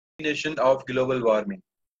definition of global warming.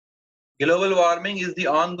 Global warming is the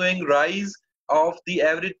ongoing rise of the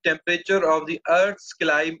average temperature of the Earth's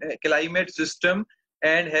climate system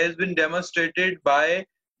and has been demonstrated by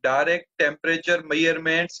direct temperature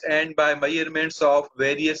measurements and by measurements of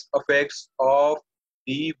various effects of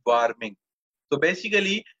the warming. So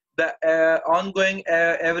basically, the ongoing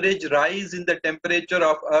average rise in the temperature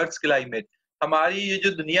of Earth's climate. हमारी ये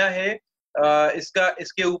जो दुनिया है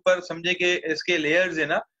इसके ऊपर समझे कि इसके लेयर्स है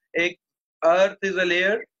ना, एक अर्थ इज अ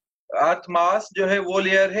लेयर, अर्थ मास जो है वो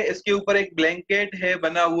लेयर है, इसके ऊपर एक ब्लैंकेट है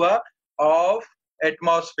बना हुआ ऑफ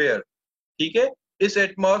एटमॉस्फेयर, ठीक है। इस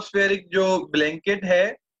एटमॉस्फेरिक जो ब्लैंकेट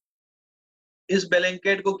है, इस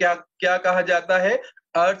ब्लैंकेट को क्या क्या कहा जाता है?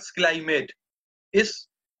 अर्थ क्लाइमेट। इस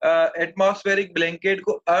एटमॉस्फेरिक ब्लैंकेट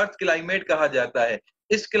को अर्थ क्लाइमेट कहा जाता है।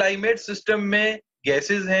 इस क्लाइमेट सिस्टम में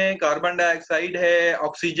गैसेस हैं, कार्बन डाइऑक्साइड है,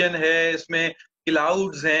 ऑक्सीजन है, इसमें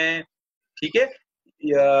क्लाउड्स हैं, ठीक है।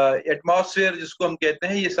 एटमॉस्फेयर जिसको हम कहते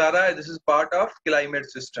हैं, ये सारा this is part of climate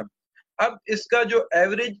system. अब इसका जो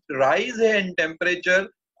एवरेज राइज है in temperature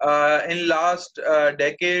in last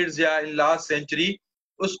decades या इन लास्ट सेंचुरी,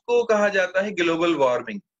 उसको कहा जाता है global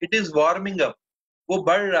warming. It is warming up, वो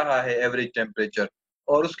बढ़ रहा है एवरेज टेम्परेचर,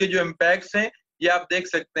 और उसके जो इम्पैक्ट्स हैं ये आप देख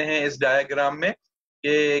सकते हैं इस डायग्राम में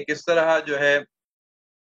कि किस तरह जो है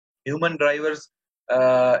ह्यूमन ड्राइवर्स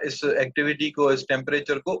इस एक्टिविटी को, इस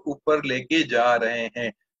टेम्परेचर को ऊपर लेके जा रहे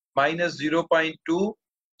हैं।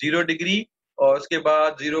 -0.2 डिग्री और उसके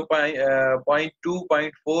बाद 0.2,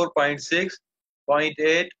 0.4, 0.6,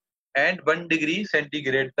 0.8 एंड 1 डिग्री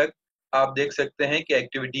सेंटीग्रेड तक आप देख सकते हैं कि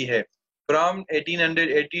एक्टिविटी है फ्रॉम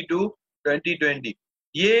 1880 टू 2020।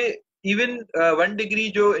 ये इवन 1 डिग्री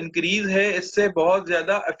जो इंक्रीज है, इससे बहुत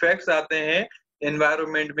ज्यादा इफेक्ट्स आते हैं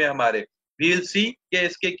एनवायरनमेंट में हमारे। वी विल सी कि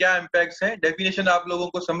इसके क्या इम्पैक्ट्स हैं। डेफिनेशन आप लोगों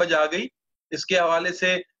को समझ आ गई। इसके हवाले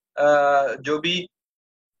से जो भी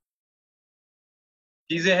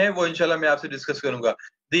चीजें हैं वो इंशाल्लाह मैं आपसे डिस्कस करूंगा।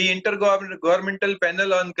 The inter governmental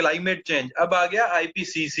panel on climate change, अब आ गया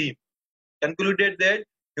IPCC, concluded that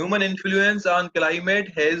human influence on climate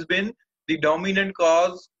has been the dominant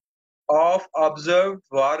cause of observed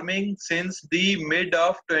warming since the mid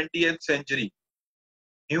of 20th century.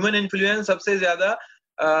 Human influence सबसे ज्यादा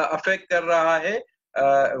affect कर रहा है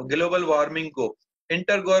global warming को।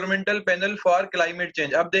 Inter governmental panel for climate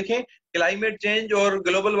change, अब देखें climate change और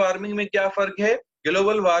global warming में क्या फर्क है।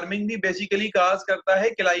 ग्लोबल वार्मिंग भी बेसिकली काज करता है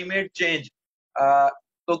क्लाइमेट चेंज।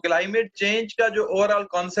 तो क्लाइमेट चेंज का जो ओवरऑल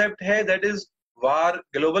कॉन्सेप्ट है that is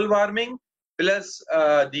global warming plus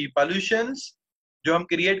the pollutions जो हम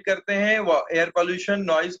क्रिएट करते हैं, वो एयर पॉल्यूशन,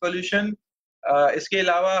 नॉइज पॉल्यूशन, इसके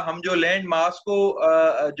अलावा हम जो लैंड मास को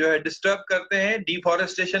जो है डिस्टर्ब करते हैं,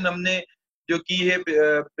 डिफॉरेस्टेशन हमने जो की है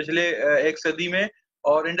पिछले एक सदी में,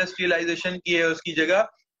 और इंडस्ट्रियलाइजेशन की है उसकी जगह,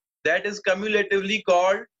 that is कम्युलेटिवली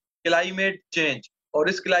called climate change. और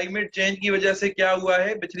इस क्लाइमेट चेंज की वजह से क्या हुआ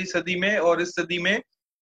है पिछली सदी में और इस सदी में,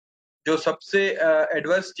 जो सबसे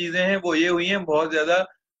एडवर्स चीजें हैं वो ये हुई हैं, बहुत ज्यादा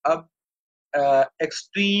अब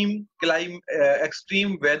एक्सट्रीम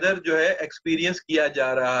वेदर जो है एक्सपीरियंस किया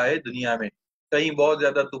जा रहा है दुनिया में। कहीं बहुत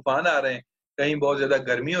ज्यादा तूफान आ रहे हैं, कहीं बहुत ज्यादा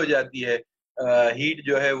गर्मी हो जाती है, हीट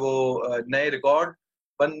जो है वो नए रिकॉर्ड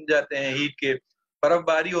बन जाते हैं हीट के,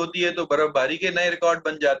 बर्फबारी होती है तो बर्फबारी के नए रिकॉर्ड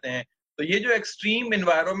बन जाते हैं। तो ये जो एक्सट्रीम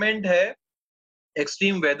एनवायरनमेंट है,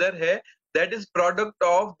 एक्सट्रीम वेदर है, that is product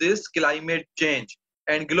of this climate change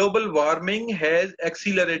and global warming has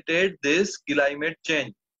accelerated this climate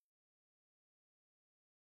change.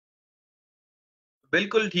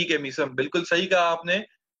 बिल्कुल ठीक है मीसम, बिल्कुल सही कहा आपने।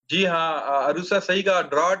 जी हाँ अरुसा, सही कहा।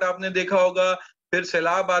 ड्रॉट आपने देखा होगा, फिर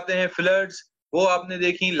सैलाब आते हैं, फ्लड्स, वो आपने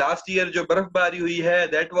देखी। लास्ट ईयर जो बर्फबारी हुई है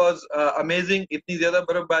दैट वाज अमेजिंग, इतनी ज्यादा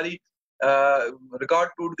बर्फबारी, रिकॉर्ड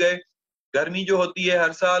टूट गए। गर्मी जो होती है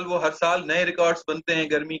हर साल, वो हर साल नए रिकॉर्ड्स बनते हैं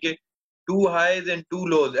गर्मी के, 2 हाईज एंड 2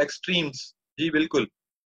 लोज, एक्सट्रीम्स। जी बिल्कुल।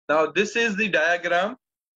 Now this is the diagram.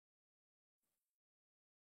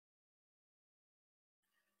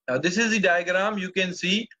 Now this is the diagram. You can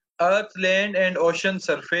see Earth, land and ocean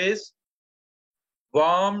surface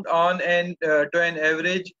warmed on to an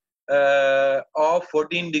average of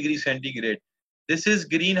 14 degree centigrade. This is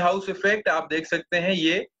greenhouse effect. आप देख सकते हैं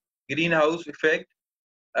ये greenhouse effect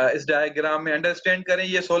इस diagram में understand करें।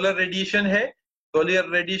 ये solar radiation है, solar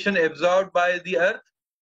radiation absorb by the earth,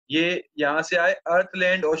 ये यहाँ से आए, अर्थ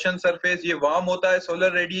लैंड ओशन सरफेस ये वार्म होता है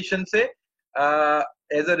सोलर रेडिएशन से।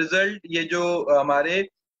 एज अ रिजल्ट ये जो हमारे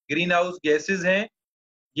ग्रीन हाउस गैसेज हैं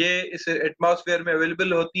ये इस एटमॉस्फेयर में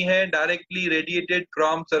अवेलेबल होती हैं, डायरेक्टली रेडिएटेड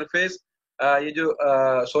फ्रॉम सरफेस। ये जो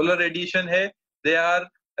सोलर रेडिएशन है they are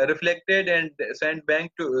reflected and send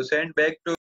back to